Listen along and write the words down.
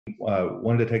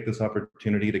wanted to take this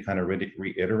opportunity to kind of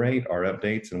reiterate our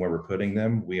updates and where we're putting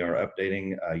them. We are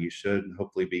updating. You should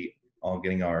hopefully be all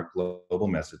getting our global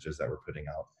messages that we're putting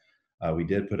out. We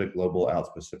did put a global out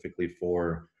specifically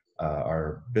for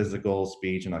our physical,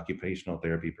 speech, and occupational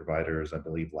therapy providers, I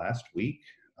believe last week.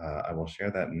 I will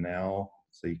share that now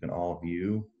so you can all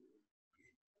view.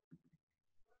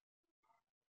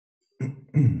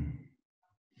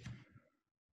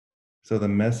 So the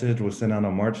message was sent out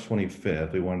on March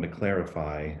 25th. We wanted to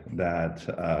clarify that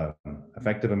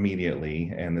effective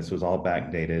immediately, and this was all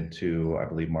backdated to, I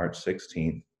believe, March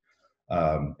 16th,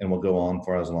 and will go on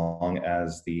for as long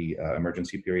as the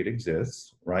emergency period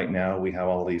exists. Right now, we have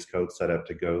all these codes set up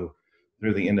to go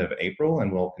through the end of April,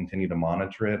 and we'll continue to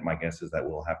monitor it. My guess is that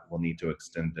we'll need to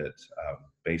extend it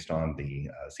based on the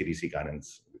CDC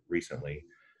guidance recently.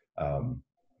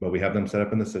 But we have them set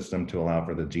up in the system to allow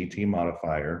for the GT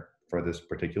modifier for this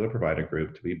particular provider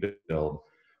group to be billed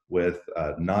with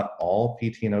not all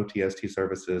PT and OTST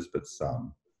services, but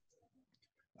some.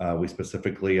 We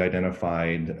specifically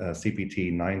identified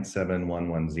CPT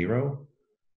 97110,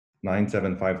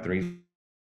 97530,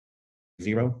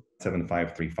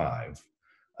 7535.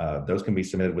 Those can be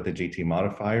submitted with a GT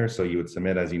modifier. So you would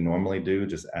submit as you normally do,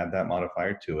 just add that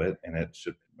modifier to it, and it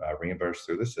should reimburse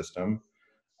through the system.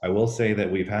 I will say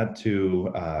that we've had to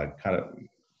kind of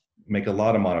make a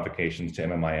lot of modifications to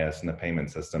MMIS and the payment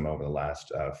system over the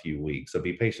last few weeks. So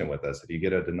be patient with us. If you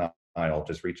get a denial,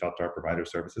 just reach out to our provider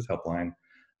services helpline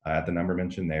at the number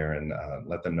mentioned there and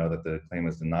let them know that the claim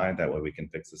is denied. That way we can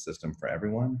fix the system for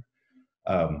everyone.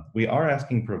 We are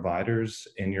asking providers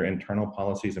in your internal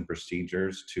policies and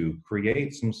procedures to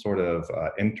create some sort of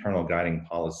internal guiding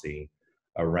policy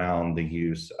around the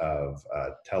use of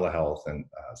telehealth and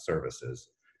services.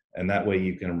 And that way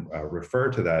you can refer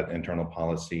to that internal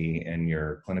policy in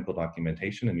your clinical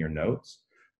documentation and your notes.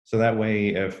 So that way,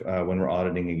 if when we're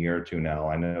auditing a year or two now,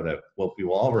 I know that we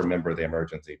will all remember the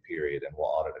emergency period and we'll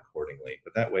audit accordingly.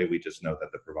 But that way we just know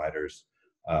that the providers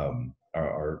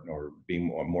are being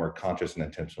more conscious and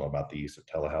intentional about the use of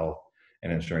telehealth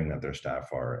and ensuring that their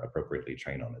staff are appropriately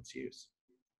trained on its use.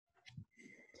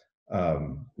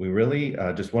 We really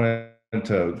just wanted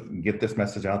to get this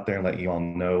message out there and let you all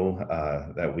know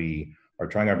that we are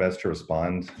trying our best to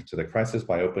respond to the crisis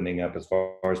by opening up as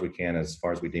far as we can, as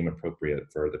far as we deem appropriate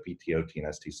for the PTO,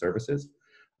 TNST services.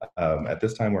 At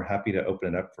this time, we're happy to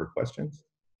open it up for questions.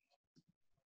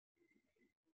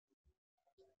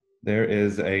 There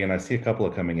is and I see a couple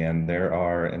of coming in. There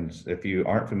are, and if you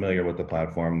aren't familiar with the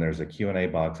platform, there's a Q&A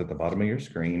box at the bottom of your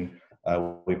screen.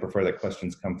 We prefer that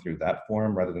questions come through that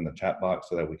form rather than the chat box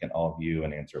so that we can all view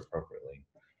and answer appropriately.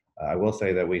 I will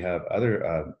say that we have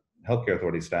other healthcare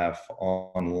authority staff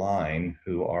online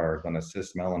who are going to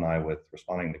assist Mel and I with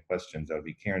responding to questions. That would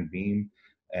be Karen Beam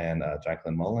and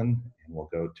Jacqueline Mullen, and we'll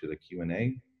go to the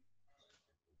Q&A.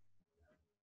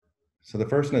 So the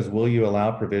first one is, will you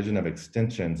allow provision of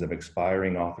extensions of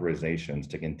expiring authorizations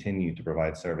to continue to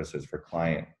provide services for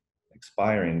client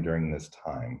expiring during this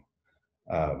time?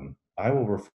 I will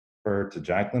refer to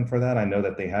Jacqueline for that. I know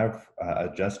that they have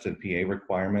adjusted PA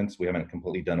requirements. We haven't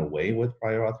completely done away with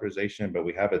prior authorization, but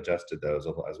we have adjusted those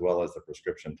as well as the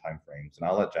prescription timeframes. And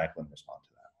I'll let Jacqueline respond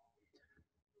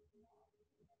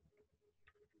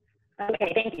to that.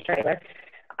 Okay, thank you, Trailer.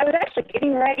 I was actually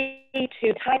getting ready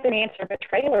to type an answer, but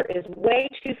Trailer is way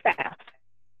too fast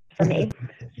for me.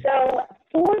 So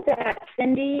for that,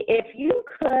 Cindy, if you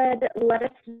could let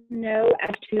us know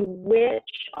as to which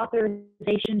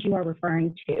authorizations you are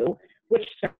referring to, which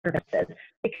services,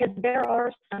 because there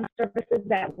are some services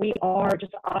that we are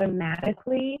just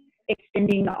automatically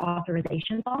extending the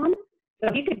authorizations on. So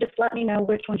if you could just let me know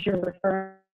which ones you're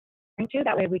referring to,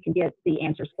 that way we can get the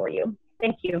answers for you.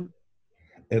 Thank you.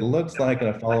 It looks like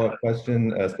a follow-up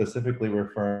question specifically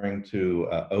referring to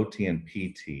OT and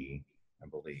PT, I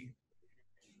believe.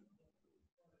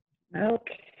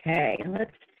 Okay,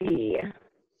 let's see.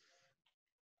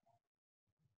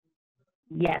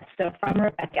 Yes, so from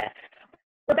Rebecca.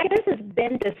 Rebecca, this has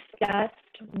been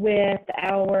discussed with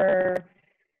our,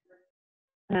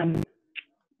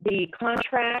 the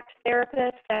contract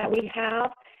therapists that we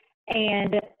have,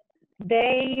 and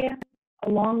they,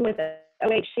 along with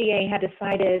OHCA, had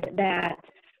decided that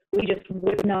we just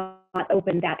would not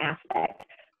open that aspect.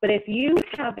 But if you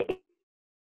have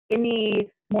any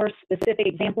more specific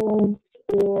examples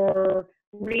or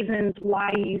reasons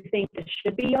why you think this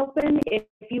should be open, if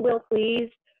you will,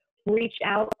 please reach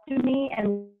out to me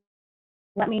and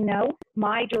let me know.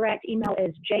 My direct email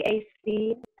is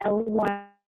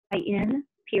JACLYN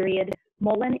period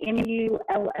Mullen,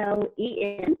 MULLEN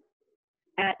 @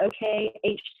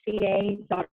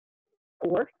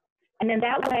 okhca.org. And then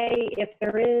that way, if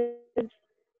there is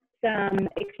some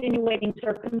extenuating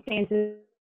circumstances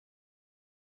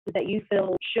that you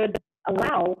feel should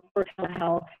allow for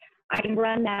telehealth, I can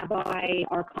run that by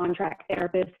our contract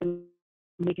therapist and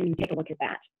we can take a look at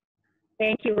that.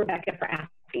 Thank you, Rebecca, for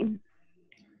asking.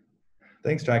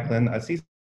 Thanks, Jacqueline. I see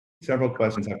several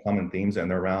questions have common themes, and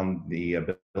they're around the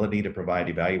ability to provide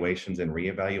evaluations and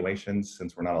reevaluations,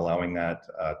 since we're not allowing that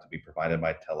to be provided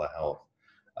by telehealth.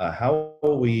 How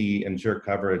will we ensure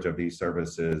coverage of these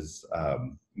services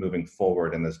moving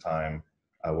forward in this time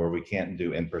where we can't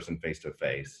do in-person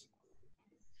face-to-face?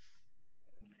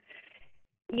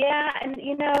 Yeah, and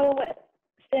you know,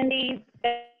 Cindy,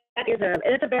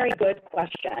 it's a very good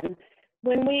question.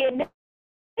 When we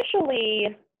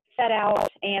initially set out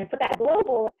and put that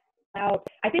global out,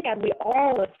 I think as we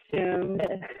all assumed,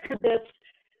 this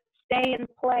stay in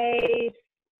place,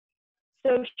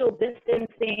 social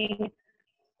distancing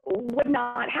would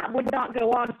not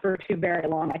go on for too very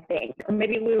long, I think, or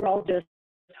maybe we were all just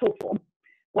hopeful.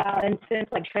 Well, and since,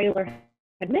 like Traylor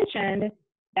had mentioned,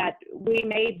 that we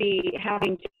may be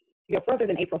having to go further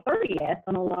than April 30th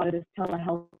on a lot of this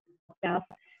telehealth stuff,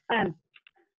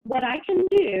 what I can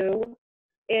do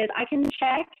is I can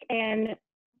check and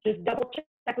just double check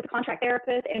with the contract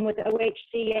therapist and with the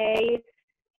OHCA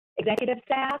executive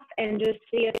staff and just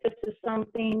see if this is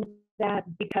something that,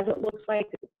 because it looks like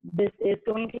this is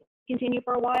going to continue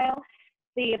for a while,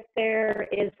 see if there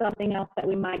is something else that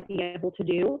we might be able to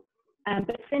do.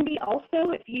 But Cindy,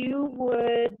 also, if you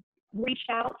would reach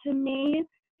out to me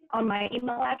on my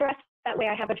email address, that way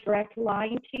I have a direct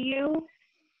line to you.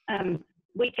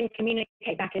 We can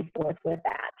communicate back and forth with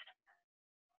that.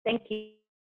 Thank you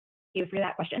for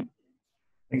that question.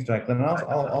 Thanks, Jacqueline. And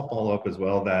I'll follow up as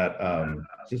well that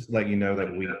just to let you know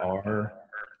that we are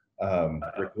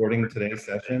recording today's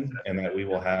session and that we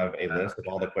will have a list of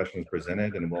all the questions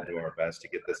presented, and we'll do our best to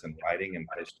get this in writing and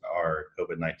post to our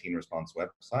COVID-19 response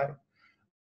website,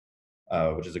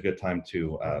 which is a good time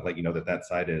to let you know that that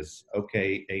site is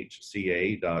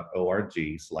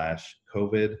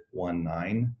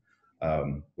okhca.org/COVID-19.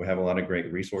 We have a lot of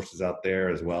great resources out there,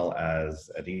 as well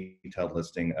as a detailed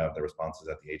listing of the responses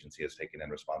that the agency has taken in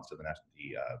response to the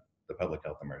public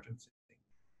health emergency.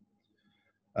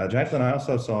 Jacqueline, I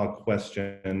also saw a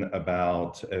question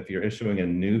about if you're issuing a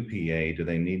new PA, do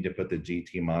they need to put the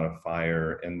GT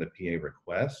modifier in the PA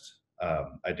request?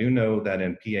 I do know that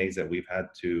in PAs that we've had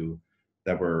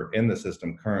that were in the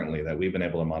system currently, that we've been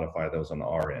able to modify those on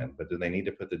our end, but do they need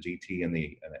to put the GT in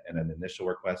an initial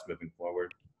request moving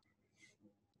forward?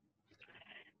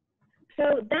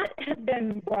 So that has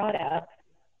been brought up,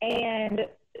 and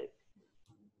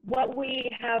what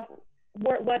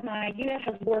my unit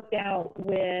has worked out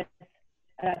with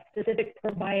specific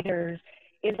providers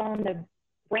is on the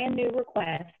brand new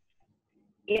request,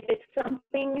 if it's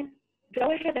something,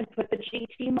 go ahead and put the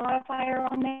GT modifier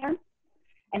on there.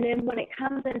 And then when it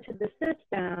comes into the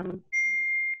system,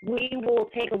 we will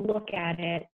take a look at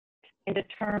it and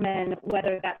determine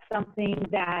whether that's something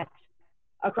that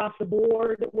across the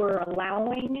board we're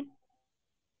allowing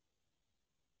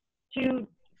to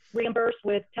reimburse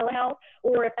with telehealth,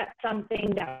 or if that's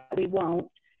something that we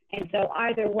won't. And so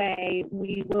either way,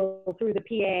 we will, through the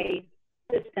PA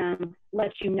system,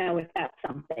 let you know if that's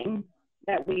something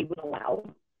that we would allow.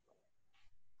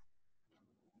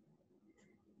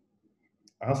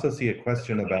 I also see a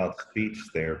question about speech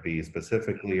therapy,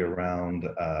 specifically around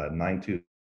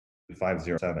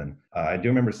 92507. I do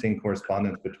remember seeing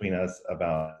correspondence between us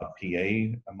about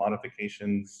PA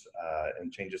modifications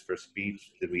and changes for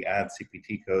speech. Did we add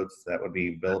CPT codes that would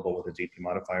be billable with a GT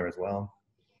modifier as well?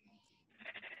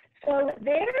 So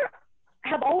there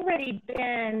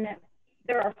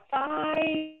are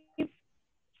 5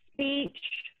 speech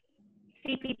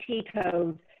CPT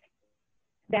codes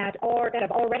that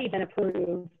have already been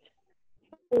approved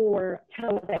for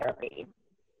teletherapy.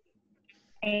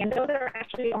 And those are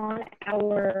actually on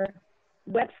our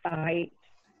website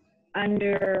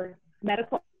under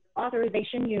medical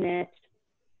authorization unit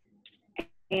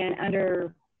and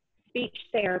under speech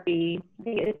therapy. I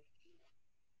think it's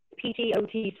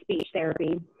PTOT speech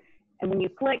therapy. And when you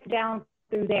click down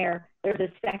through there, there's a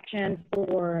section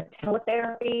for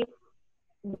teletherapy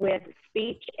with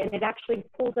speech, and it actually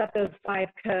pulls up those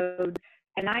 5 codes.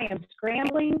 And I am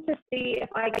scrambling to see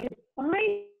if I can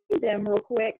find them real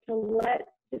quick to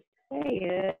say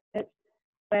it.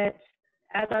 But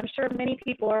as I'm sure many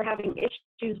people are having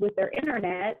issues with their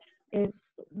internet, it's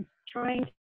trying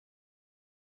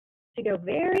to go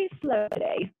very slow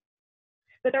today.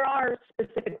 But there are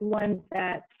specific ones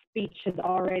that speech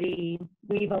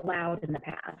we've allowed in the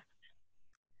past.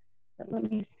 But let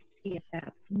me see if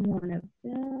that's one of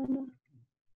them.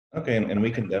 Okay, and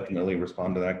we can definitely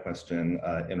respond to that question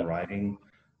in writing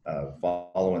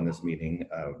following this meeting,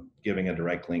 giving a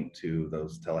direct link to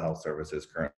those telehealth services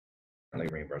currently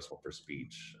reimbursable for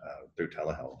speech through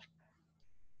telehealth.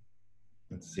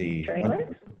 Let's see.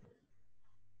 Trailer?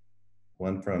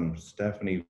 One from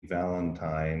Stephanie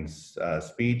Valentine's.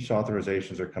 Speech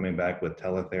authorizations are coming back with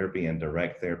teletherapy and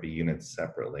direct therapy units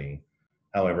separately.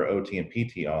 However, OT and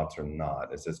PT auths are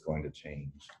not. Is this going to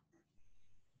change?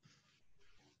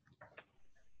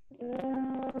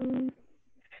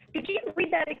 Could you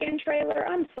read that again, Trailer?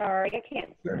 I'm sorry,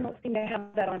 Sure. I don't seem to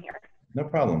have that on here. No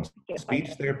problem. Speech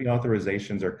therapy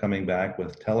authorizations are coming back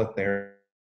with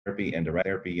teletherapy and direct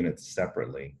therapy units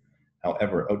separately.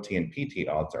 However, OT and PT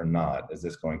auths are not. Is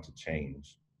this going to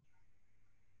change?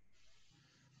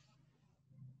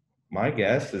 My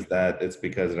guess is that it's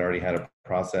because it already had a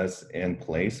process in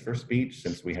place for speech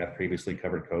since we have previously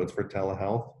covered codes for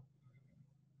telehealth.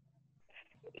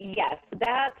 Yes,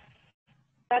 that's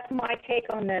my take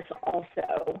on this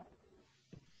also,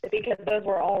 because those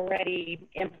were already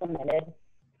implemented.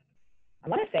 I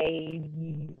want to say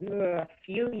a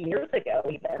few years ago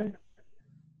even.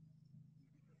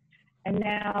 And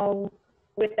now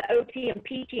with the OT and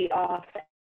PT off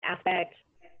aspect,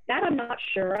 that I'm not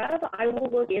sure of. I will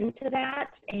look into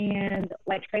that, and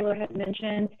like Trailer had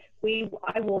mentioned,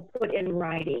 I will put in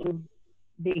writing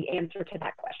the answer to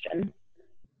that question.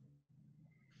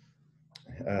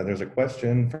 There's a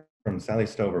question from Sally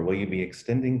Stover. Will you be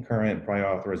extending current prior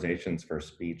authorizations for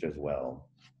speech as well?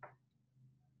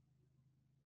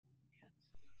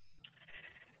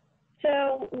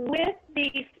 So with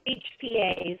the speech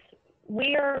PAs,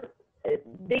 the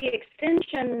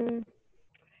extension,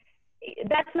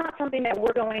 that's not something that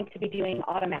we're going to be doing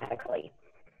automatically.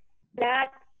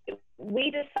 That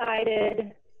we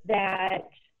decided that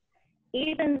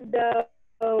even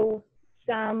though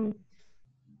some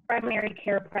primary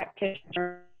care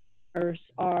practitioners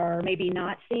are maybe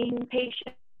not seeing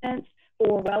patients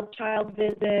for well child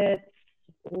visits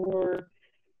or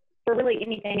for really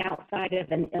anything outside of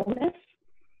an illness,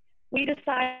 we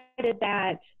decided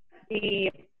that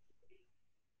the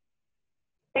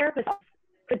therapist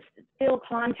could still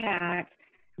contact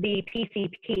the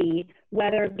PCP,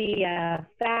 whether via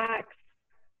fax,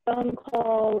 phone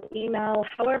call, email,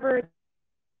 however it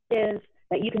is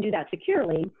that you can do that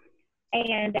securely,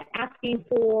 and asking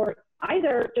for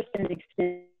either just an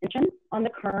extension on the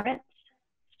current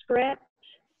script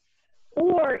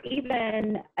or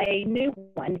even a new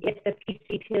one if the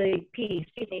PCP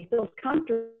feels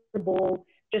comfortable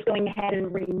just going ahead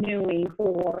and renewing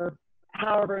for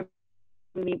however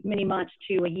many months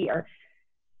to a year.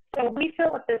 So we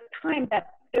feel at this time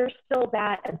that there's still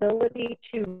that ability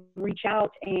to reach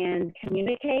out and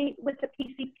communicate with the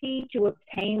PCP to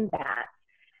obtain that.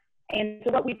 And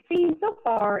so what we've seen so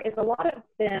far is a lot of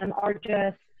them are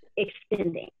just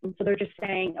extending. So they're just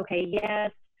saying, okay,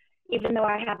 yes, even though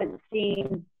I haven't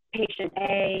seen patient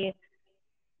A,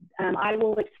 I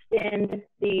will extend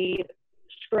the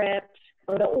script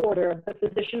or the order, the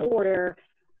physician order,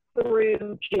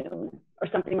 through June or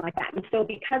something like that. And so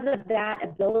because of that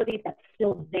ability that's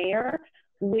still there,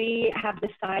 we have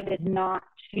decided not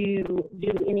to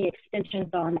do any extensions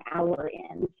on our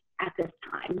end at this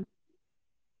time.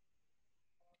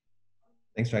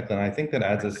 Thanks, Jacqueline. I think that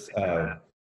adds us,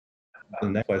 the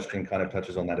next question kind of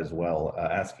touches on that as well,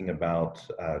 asking about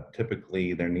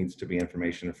typically there needs to be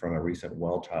information from a recent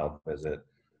well child visit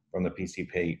from the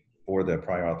PCP for the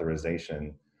prior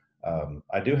authorization.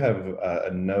 I do have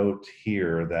a note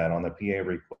here that on the PA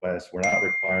request, we're not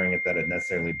requiring it that it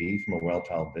necessarily be from a well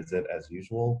child visit as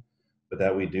usual, but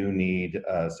that we do need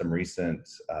some recent,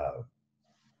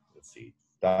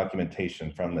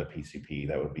 documentation from the PCP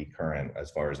that would be current as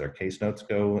far as their case notes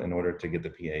go in order to get the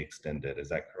PA extended. Is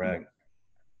that correct?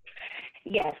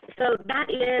 Yes, so that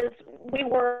is, we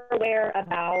were aware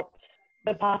about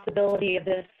the possibility of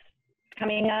this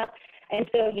coming up. And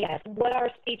so yes, what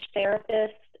our speech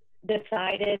therapist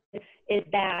decided is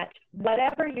that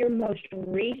whatever your most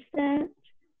recent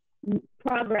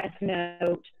progress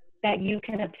note that you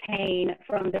can obtain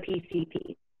from the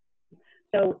PCP.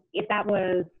 So if that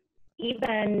was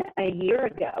even a year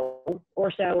ago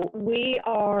or so, we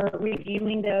are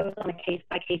reviewing those on a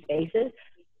case-by-case basis,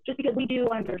 just because we do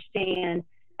understand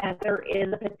that there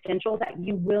is a potential that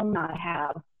you will not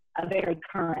have a very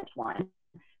current one.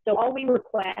 So all we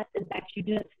request is that you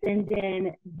just send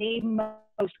in the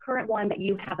most current one that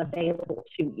you have available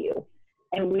to you,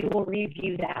 and we will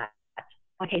review that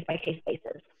on a case-by-case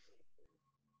basis.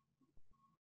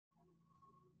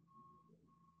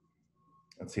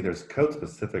 Let's see, there's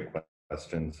code-specific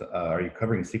questions. Are you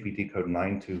covering CPT code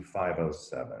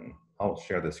 92507? I'll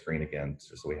share the screen again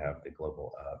just so we have the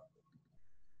global up.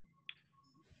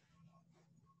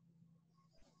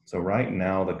 So right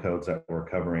now, the codes that we're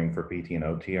covering for PT and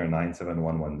OT are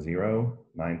 97110,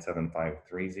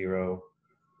 97530,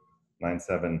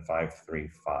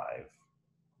 97535.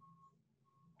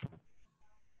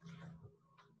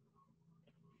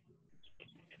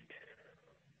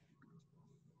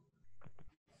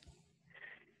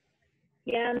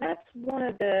 Yeah, and that's one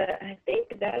of the, I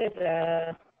think that is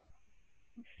a,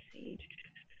 let's see.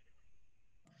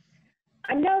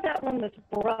 I know that one was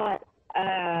brought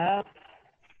up,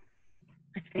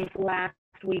 I think, last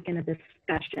week in a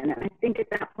discussion. And I think at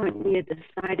that point we had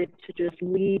decided to just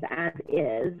leave as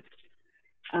is.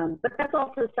 But that's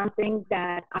also something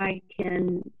that I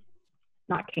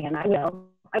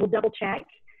will double check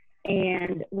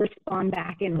and respond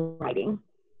back in writing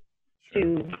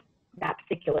to that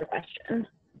particular question.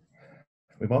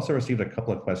 We've also received a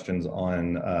couple of questions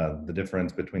on the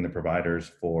difference between the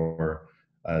providers for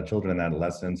children and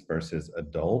adolescents versus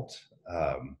adult.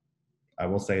 I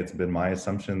will say it's been my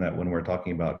assumption that when we're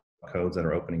talking about codes that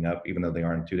are opening up, even though they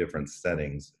are in two different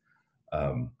settings,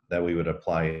 that we would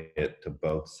apply it to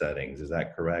both settings. Is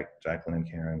that correct, Jacqueline and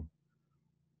Karen?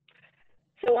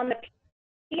 So on the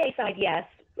PA side, yes.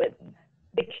 But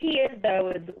the key is,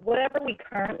 though, is whatever we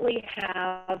currently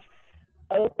have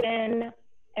open,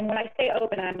 and when I say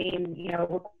open, I mean,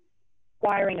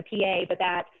 requiring a PA, but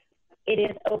that it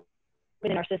is open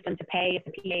in our system to pay if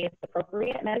the PA is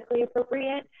appropriate, medically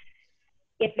appropriate.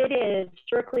 If it is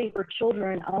strictly for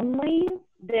children only,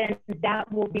 then that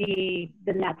will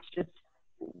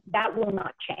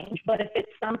not change. But if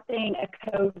it's something, a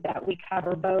code that we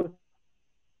cover both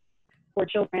for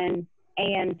children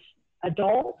and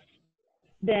adults,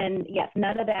 then yes,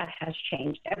 none of that has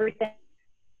changed. Everything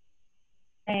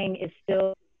is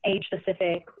still age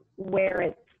specific where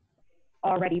it's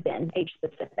already been age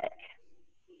specific.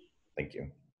 Thank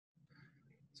you.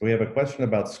 So we have a question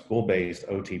about school-based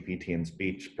OT, PT, and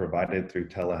speech provided through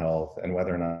telehealth and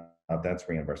whether or not that's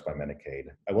reimbursed by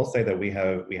Medicaid. I will say that we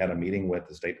had a meeting with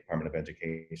the State Department of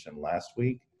Education last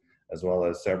week, as well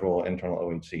as several internal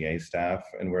OHCA staff,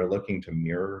 and we're looking to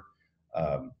mirror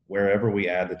wherever we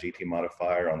add the GT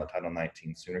modifier on the Title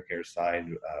 19 Sooner Care side.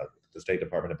 The State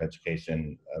Department of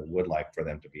Education would like for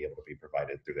them to be able to be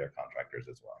provided through their contractors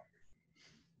as well.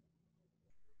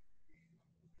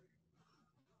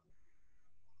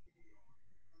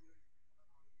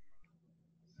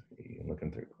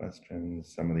 Looking through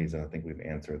questions. Some of these I think we've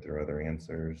answered through other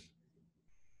answers.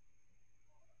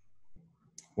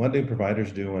 What do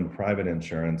providers do when private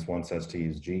insurance wants us to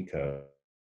use G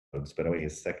codes, but OA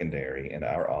is secondary and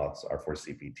our auths are for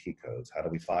CPT codes? How do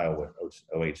we file with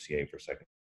OHCA for secondary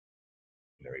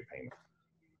payment?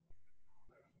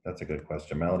 That's a good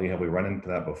question. Melody, have we run into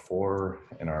that before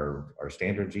in our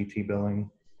standard GT billing?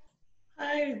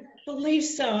 I believe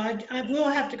so. I will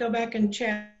have to go back and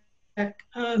check.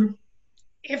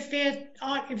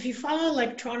 If you file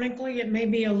electronically, it may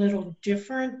be a little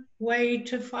different way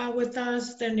to file with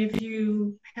us than if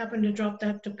you happen to drop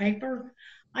that to paper.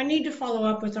 I need to follow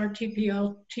up with our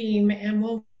TPL team and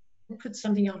we'll put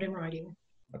something out in writing.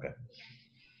 Okay.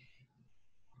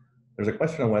 There's a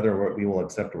question on whether we will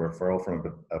accept a referral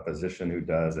from a physician who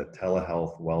does a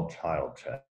telehealth well-child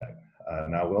check.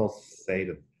 Now, I will say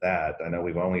to that, I know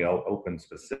we've only opened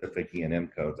specific E&M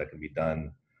codes that can be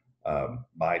done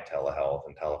by telehealth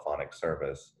and telephonic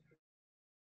service.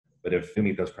 But if we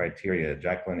meet those criteria,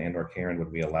 Jacqueline and or Karen,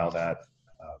 would we allow that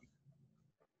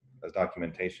as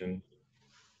documentation?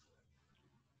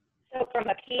 So from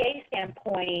a PA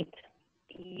standpoint,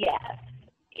 yes.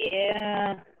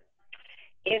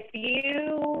 If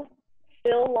you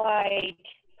feel like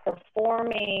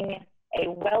performing a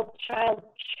well-child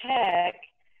check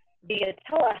via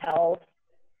telehealth,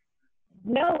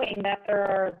 knowing that there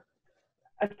are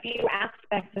a few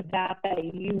aspects of that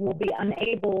you will be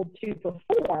unable to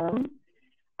perform,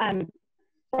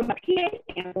 from a PA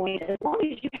standpoint, as long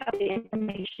as you have the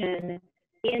information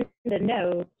in the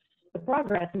notes, the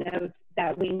progress notes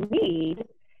that we need,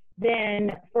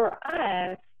 then for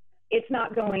us, it's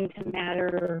not going to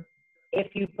matter if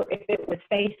it was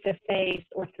face-to-face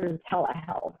or through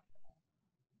telehealth.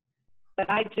 But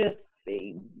that's just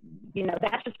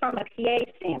from a PA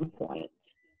standpoint.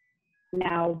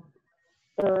 Now,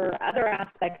 for other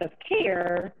aspects of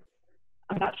care,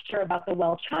 I'm not sure about the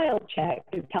well-child check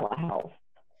through telehealth.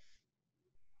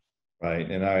 Right,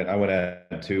 and I would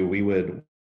add too, we would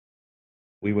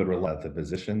rely on the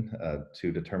physician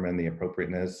to determine the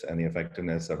appropriateness and the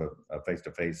effectiveness of a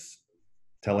face-to-face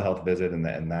telehealth visit in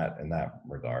that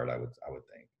regard. I would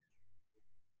think.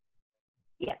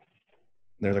 Yes.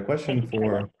 There's a Thank question you,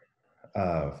 Trailer.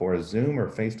 for a Zoom or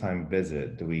FaceTime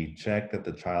visit. Do we check that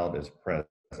the child is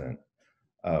present?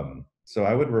 So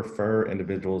I would refer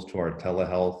individuals to our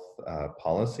telehealth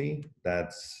policy.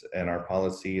 That's in our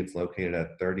policy. It's located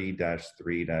at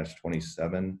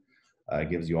 30-3-27. It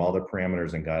gives you all the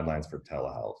parameters and guidelines for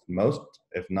telehealth. Most,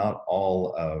 if not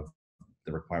all, of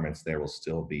the requirements there will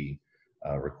still be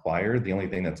required. The only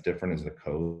thing that's different is the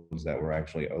codes that we're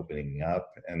actually opening up,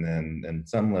 and then in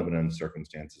some limited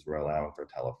circumstances, we're allowing for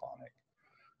telephonic.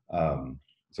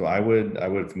 So I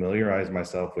would familiarize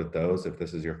myself with those if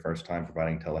this is your first time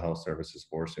providing telehealth services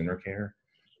for Sooner Care,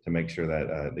 to make sure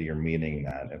that that you're meeting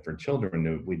that. And for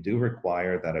children, we do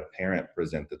require that a parent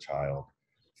present the child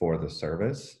for the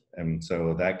service, and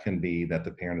so that can be that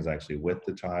the parent is actually with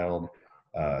the child,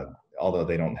 uh, although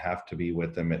they don't have to be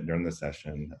with them during the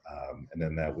session. And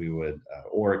then that we would,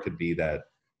 or it could be that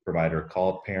provider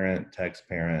called parent, text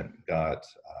parent, got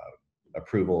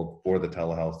approval for the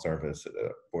telehealth service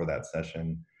for that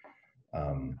session.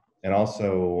 And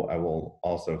also, I will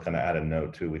also kind of add a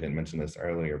note too, we didn't mention this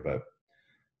earlier, but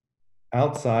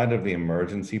outside of the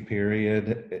emergency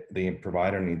period, the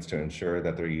provider needs to ensure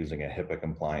that they're using a HIPAA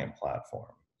compliant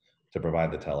platform to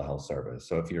provide the telehealth service.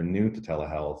 So if you're new to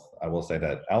telehealth, I will say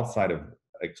that outside of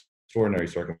extraordinary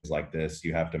circumstances like this,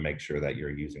 you have to make sure that you're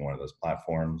using one of those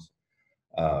platforms.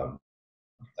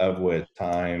 Of which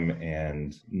time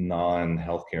and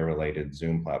non-healthcare related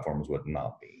Zoom platforms would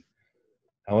not be.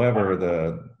 However,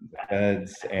 the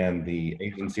feds and the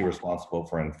agency responsible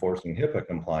for enforcing HIPAA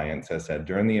compliance has said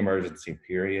during the emergency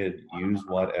period, use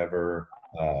whatever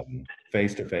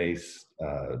face-to-face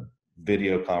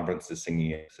video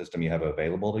conferencing system you have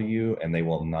available to you, and they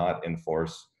will not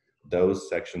enforce those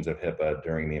sections of HIPAA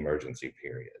during the emergency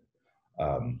period.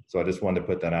 So I just wanted to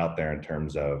put that out there in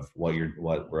terms of what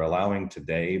we're allowing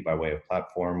today by way of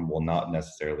platform will not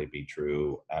necessarily be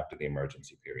true after the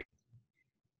emergency period.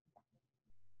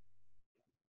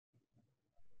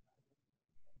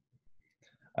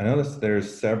 I noticed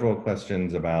there's several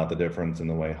questions about the difference in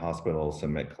the way hospitals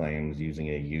submit claims using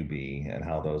a UB and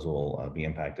how those will be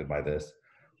impacted by this.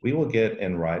 We will get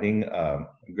in writing,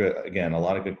 again, a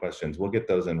lot of good questions. We'll get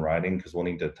those in writing because we'll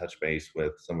need to touch base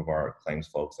with some of our claims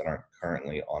folks that aren't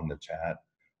currently on the chat,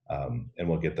 and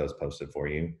we'll get those posted for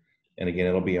you. And again,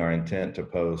 it'll be our intent to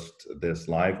post this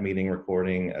live meeting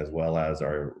recording as well as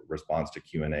our response to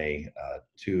Q&A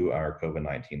to our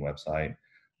COVID-19 website.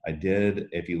 I did,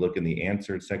 if you look in the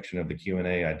answered section of the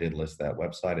Q&A, I did list that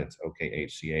website. It's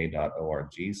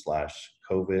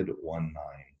okhca.org/COVID-19.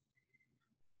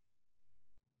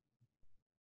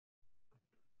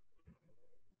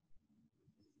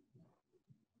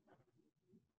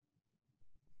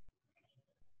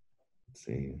 Let's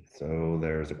see, so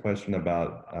there's a question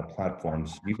about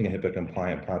platforms. Using a HIPAA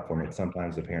compliant platform, but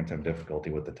sometimes the parents have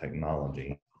difficulty with the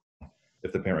technology.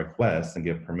 If the parent requests and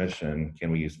give permission,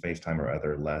 can we use FaceTime or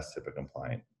other less HIPAA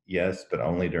compliant? Yes, but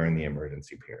only during the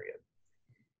emergency period.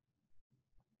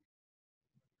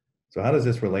 So how does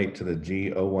this relate to the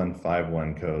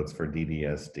G0151 codes for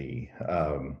DDSD?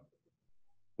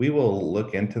 We will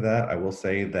look into that. I will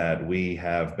say that we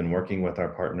have been working with our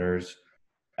partners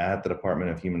at the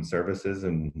Department of Human Services,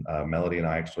 and Melody and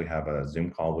I actually have a Zoom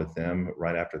call with them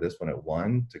right after this one at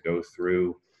 1 to go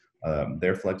through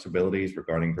their flexibilities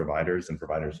regarding providers and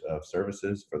providers of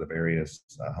services for the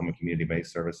various home and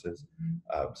community-based services.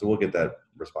 So we'll get that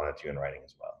responded to you in writing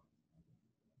as well.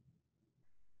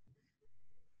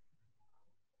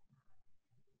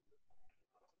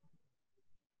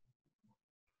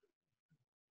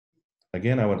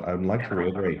 Again, I would like to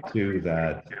reiterate too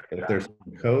that if there's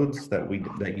codes that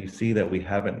you see that we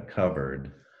haven't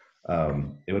covered,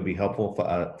 it would be helpful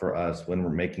for us when we're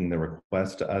making the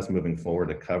request to us moving forward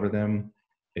to cover them.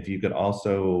 If you could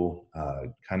also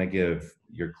kind of give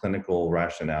your clinical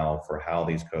rationale for how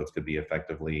these codes could be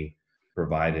effectively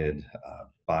provided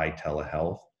by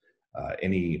telehealth.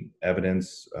 Any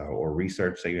evidence or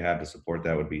research that you have to support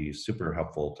that would be super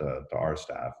helpful to our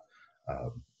staff.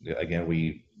 Again,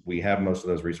 we have most of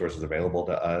those resources available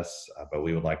to us, but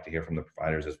we would like to hear from the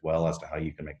providers as well as to how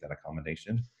you can make that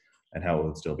accommodation and how it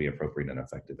would still be appropriate and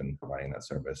effective in providing that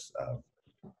service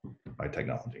by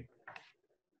technology.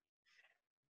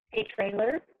 Hey,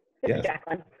 Trailer. This is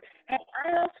Jacqueline. Hey,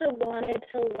 I also wanted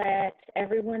to let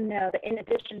everyone know that in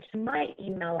addition to my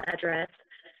email address,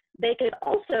 they could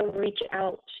also reach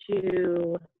out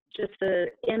to just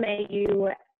the MAU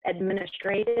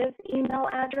administrative email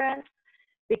address,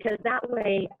 because that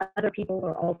way other people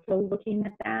are also looking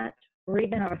at that, or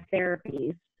even our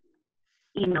therapies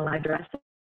email address.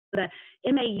 The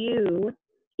MAU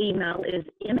email is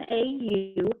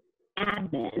MAUadmin,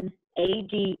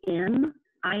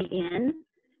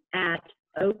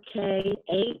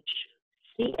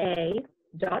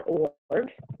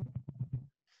 admin@okhca.org.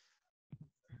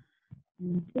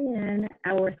 And then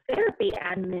our therapy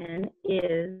admin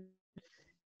is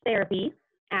therapy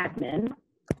admin,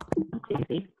 that's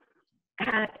easy,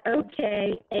 at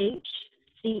okhca.org.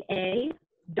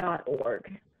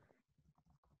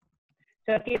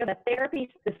 So if you have a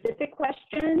therapy specific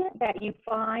question that you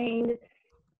find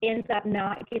ends up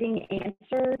not getting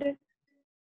answered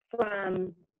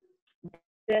from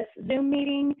this Zoom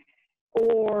meeting,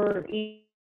 or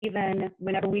even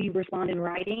whenever we respond in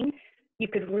writing, you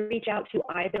could reach out to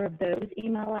either of those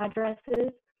email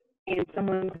addresses and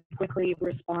someone could quickly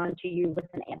respond to you with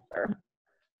an answer.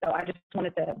 So I just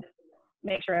wanted to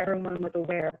make sure everyone was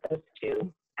aware of those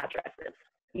two addresses,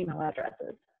 email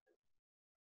addresses.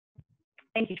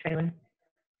 Thank you, Traylon.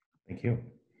 Thank you.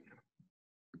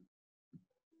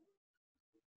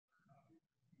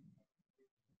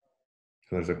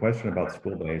 So there's a question about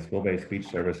school-based speech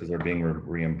services are being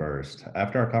reimbursed.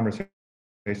 After our conversation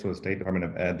with the State Department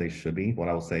of Ed, they should be. What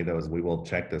I will say though is we will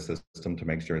check the system to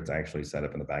make sure it's actually set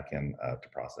up in the back end to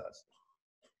process.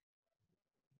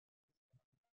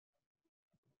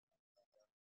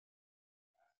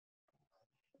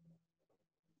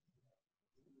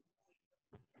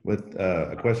 With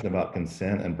a question about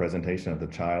consent and presentation of the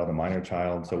child, a minor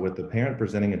child. So with the parent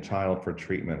presenting a child for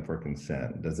treatment for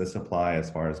consent, does this apply as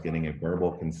far as getting a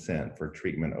verbal consent for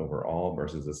treatment overall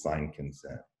versus a signed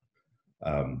consent?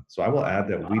 So I will add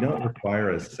that we don't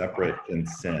require a separate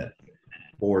consent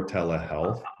for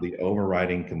telehealth. The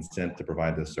overriding consent to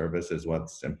provide the service is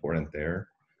what's important there.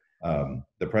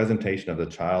 The presentation of the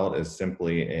child is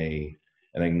simply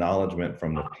an acknowledgement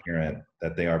from the parent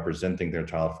that they are presenting their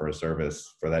child for a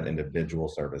service, for that individual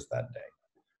service that day.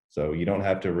 So you don't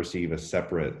have to receive a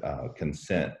separate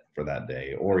consent for that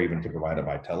day, or even to provide it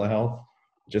by telehealth,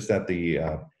 just that the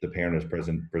parent is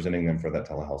presenting them for that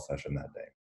telehealth session that day.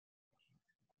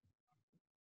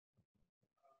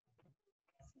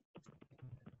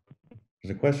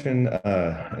 There's a question,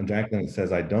 and Jacqueline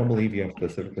says, I don't believe you have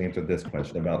specifically answered this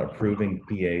question about approving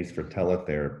PAs for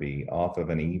teletherapy off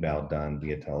of an eval done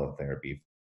via teletherapy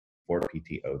for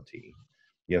PTOT.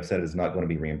 You have said it's not going to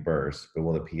be reimbursed, but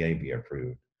will the PA be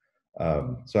approved?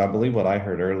 So I believe what I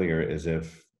heard earlier is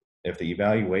if the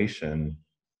evaluation,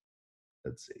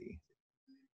 let's see.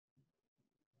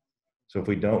 So if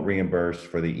we don't reimburse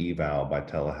for the eval by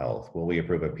telehealth, will we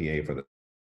approve a PA for the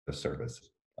service?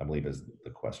 I believe is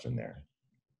the question there.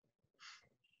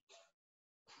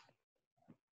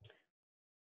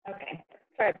 Okay,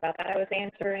 sorry about that. I was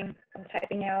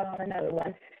typing out on another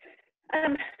one.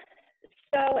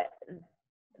 So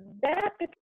that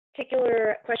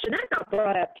particular question that got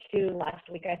brought up too last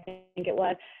week, I think it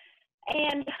was.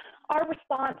 And our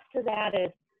response to that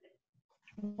is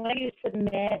when you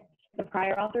submit the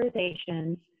prior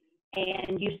authorization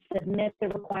and you submit the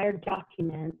required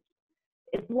documents,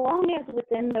 as long as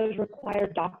within those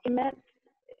required documents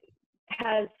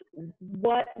has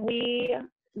what we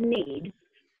need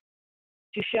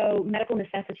to show medical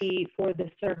necessity for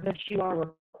the service you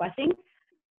are requesting,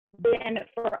 then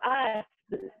for us,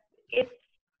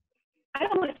 I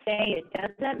don't want to say it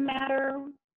doesn't matter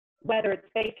whether it's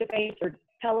face-to-face or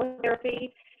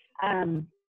teletherapy.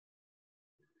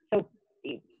 So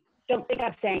don't think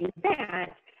I'm saying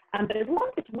that, but as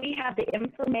long as we have the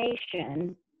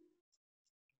information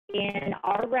in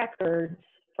our records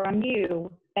from you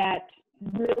that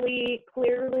really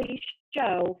clearly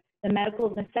show the medical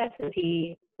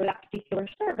necessity for that particular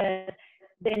service,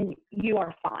 then you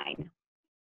are fine.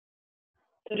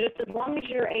 So just as long as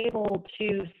you're able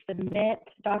to submit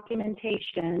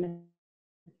documentation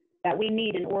that we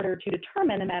need in order to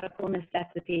determine the medical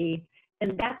necessity,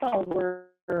 then that's all we're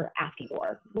asking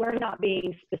for. We're not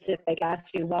being specific as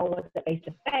to, well, was it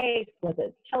face-to-face, was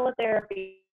it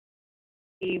teletherapy,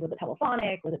 was it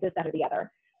telephonic, was it this, that, or the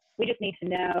other. We just need to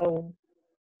know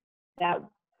that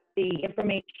the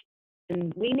information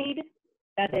we need,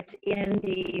 that it's in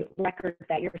the records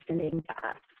that you're sending to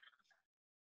us.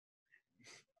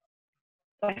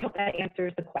 So I hope that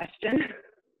answers the question.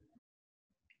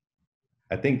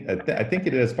 I think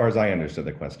it is, as far as I understood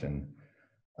the question.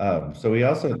 So we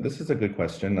also, this is a good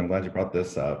question. I'm glad you brought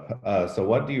this up. So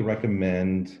what do you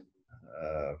recommend?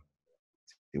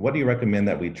 What do you recommend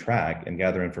that we track and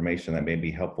gather information that may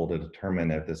be helpful to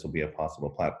determine if this will be a possible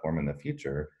platform in the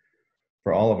future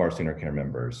for all of our senior care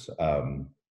members?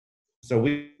 So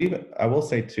I will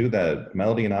say too that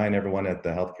Melody and I and everyone at the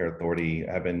Healthcare Authority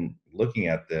have been looking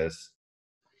at this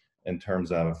in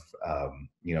terms of,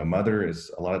 mother is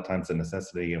a lot of times the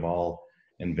necessity of all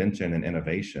invention and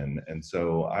innovation. And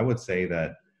so I would say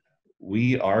that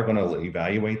we are going to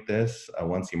evaluate this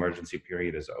once the emergency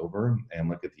period is over and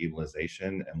look at the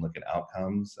utilization and look at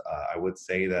outcomes. I would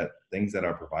say that things that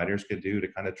our providers could do to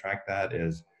kind of track that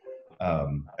is,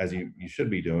 as you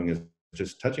should be doing, is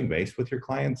just touching base with your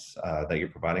clients that you're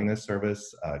providing this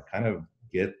service, kind of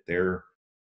get their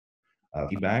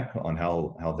feedback on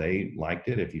how they liked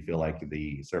it. If you feel like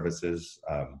the services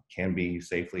can be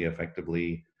safely,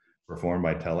 effectively performed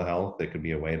by telehealth, it could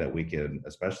be a way that we can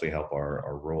especially help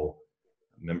our rural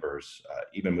members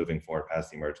even moving forward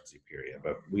past the emergency period.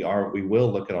 But we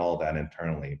will look at all that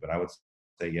internally. But I would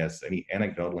say yes, any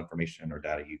anecdotal information or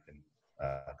data you can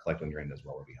collect on your end as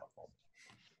well would be helpful.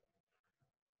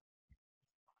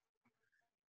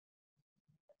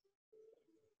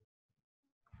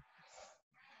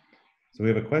 So we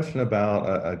have a question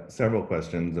about, several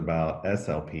questions about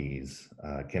SLPs.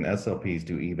 Can SLPs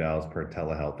do evals per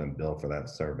telehealth and bill for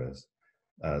that service?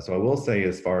 So I will say,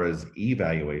 as far as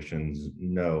evaluations,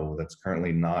 no, that's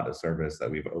currently not a service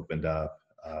that we've opened up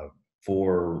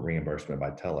for reimbursement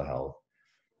by telehealth.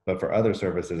 But for other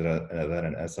services that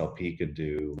an SLP could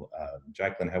do,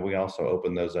 Jacqueline, have we also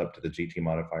opened those up to the GT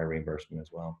modifier reimbursement as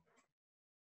well?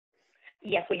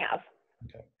 Yes, we have.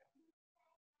 Okay.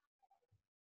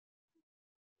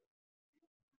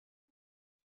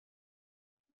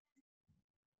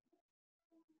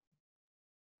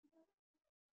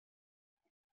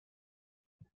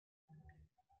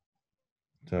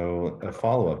 So a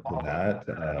follow-up to that,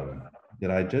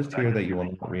 did I just hear that you will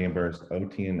not reimburse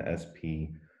OT and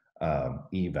SP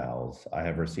evals? I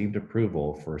have received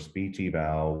approval for speech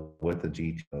eval with the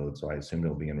GT code, so I assume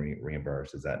it'll be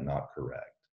reimbursed. Is that not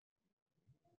correct?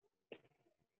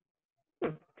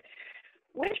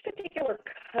 Which particular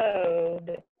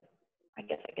code, I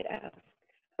guess I could ask,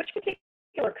 which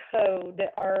particular code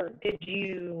did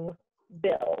you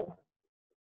bill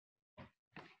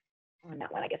on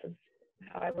that one, I guess is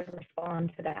how I would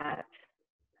respond to that.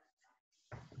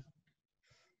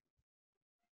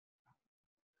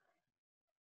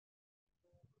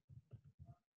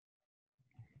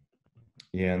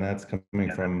 Yeah, and that's coming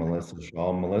from Melissa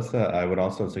Shaw. Melissa, I would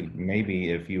also say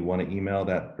maybe if you want to email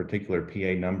that particular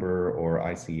PA number or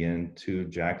ICN to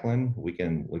Jacqueline, we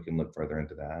can look further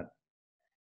into that.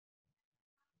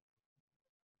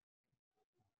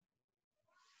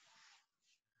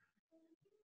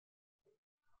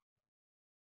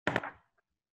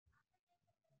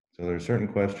 So there are certain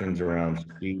questions around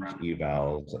speech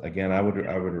evals. Again, I would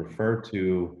refer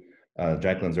to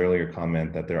Jacqueline's earlier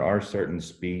comment that there are certain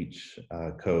speech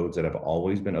codes that have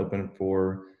always been open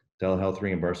for telehealth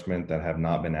reimbursement that have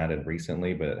not been added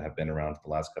recently, but have been around for the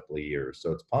last couple of years.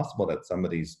 So it's possible that some of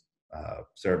these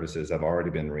services have already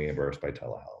been reimbursed by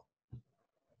telehealth.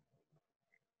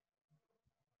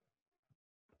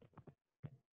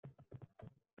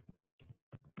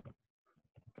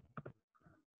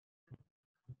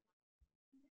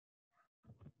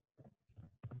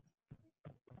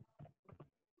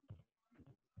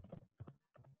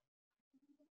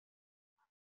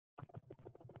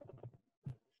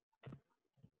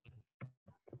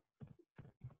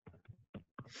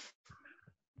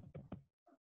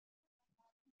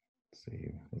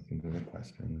 See, looking through the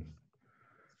questions.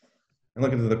 And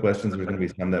looking through the questions, there's going to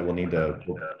be some that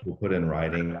we'll put in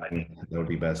writing. That would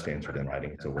be best answered in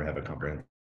writing, so we have a comprehensive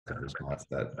response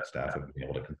that staff would be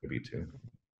able to contribute to.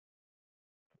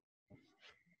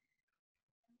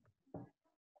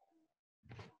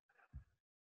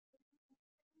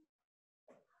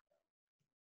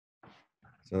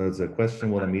 So there's a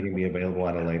question, will the meeting be available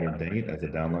at a later date as a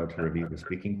download to review the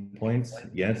speaking points?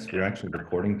 Yes, we're actually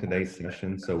recording today's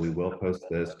session, so we will post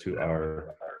this to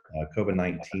our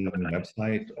COVID-19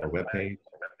 website or webpage,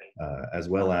 as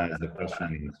well as the question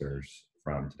and answers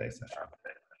from today's session.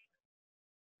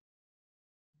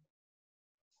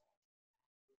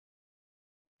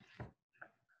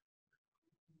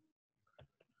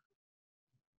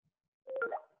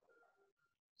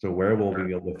 So where will we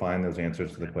be able to find those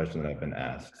answers to the question that have been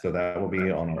asked? So that will be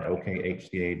on our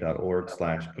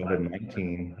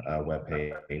okhca.org/COVID-19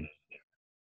 webpage.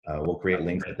 We'll create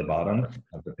links at the bottom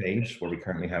of the page where we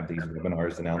currently have these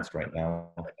webinars announced right now.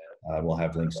 We'll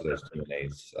have links to those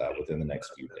Q&As within the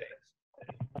next few days.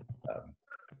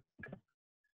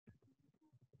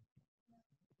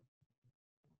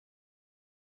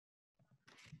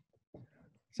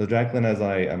 So Jacqueline, as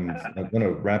I'm going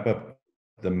to wrap up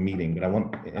the meeting, but I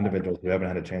want individuals who haven't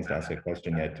had a chance to ask a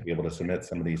question yet to be able to submit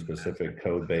some of these specific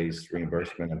code-based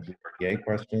reimbursement and PA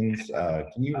questions.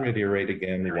 Can you reiterate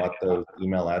again what those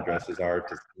email addresses are to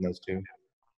send those to?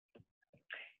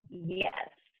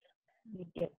 Yes. Let me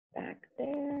get back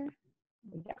there.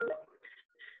 Yeah.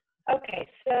 Okay,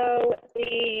 so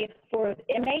for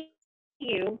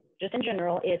MAU, just in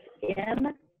general, it's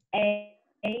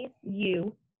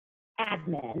MAU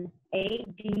admin,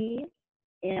 ADMIN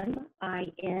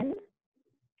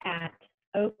at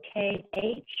okhca.org.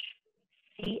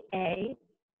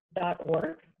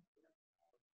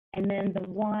 And then the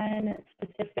one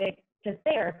specific to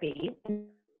therapy, and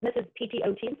this is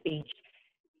PTOT and speech,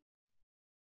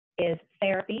 is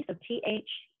therapy, so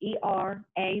THERAPY,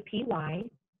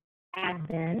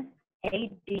 admin,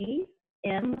 ADMIN,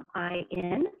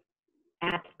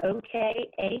 at okhca.org.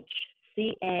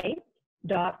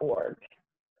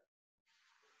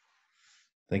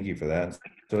 Thank you for that.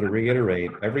 So to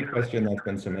reiterate, every question that's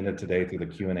been submitted today through the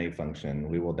Q&A function,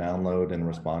 we will download and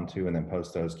respond to and then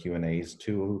post those Q&As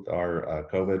to our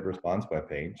COVID response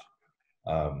webpage.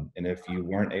 And if you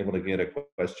weren't able to get a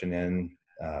question in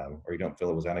or you don't feel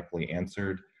it was adequately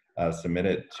answered, submit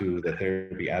it to the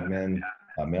therapy admin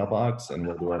mailbox, and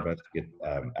we'll do our best to get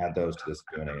add those to this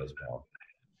Q&A as well.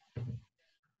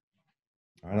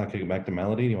 All right, I'll kick it back to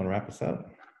Melody. Do you want to wrap us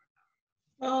up?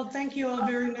 Well, thank you all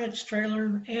very much,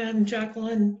 Traylor and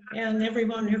Jacqueline, and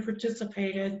everyone who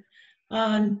participated.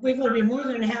 We will be more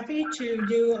than happy to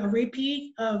do a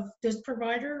repeat of this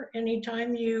provider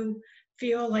anytime you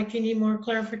feel like you need more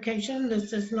clarification.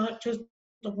 This is not just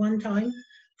the one time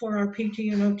for our PT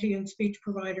and OT and speech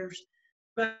providers,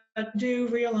 but do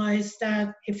realize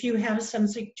that if you have some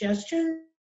suggestions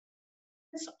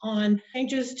on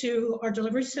changes to our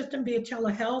delivery system via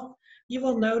telehealth, you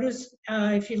will notice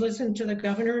if you listen to the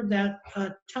governor that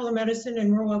telemedicine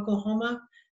in rural Oklahoma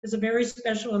is a very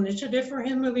special initiative for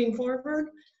him moving forward.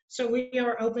 So we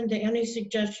are open to any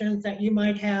suggestions that you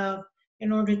might have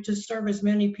in order to serve as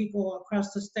many people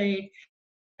across the state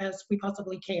as we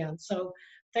possibly can. So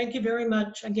thank you very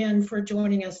much again for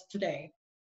joining us today.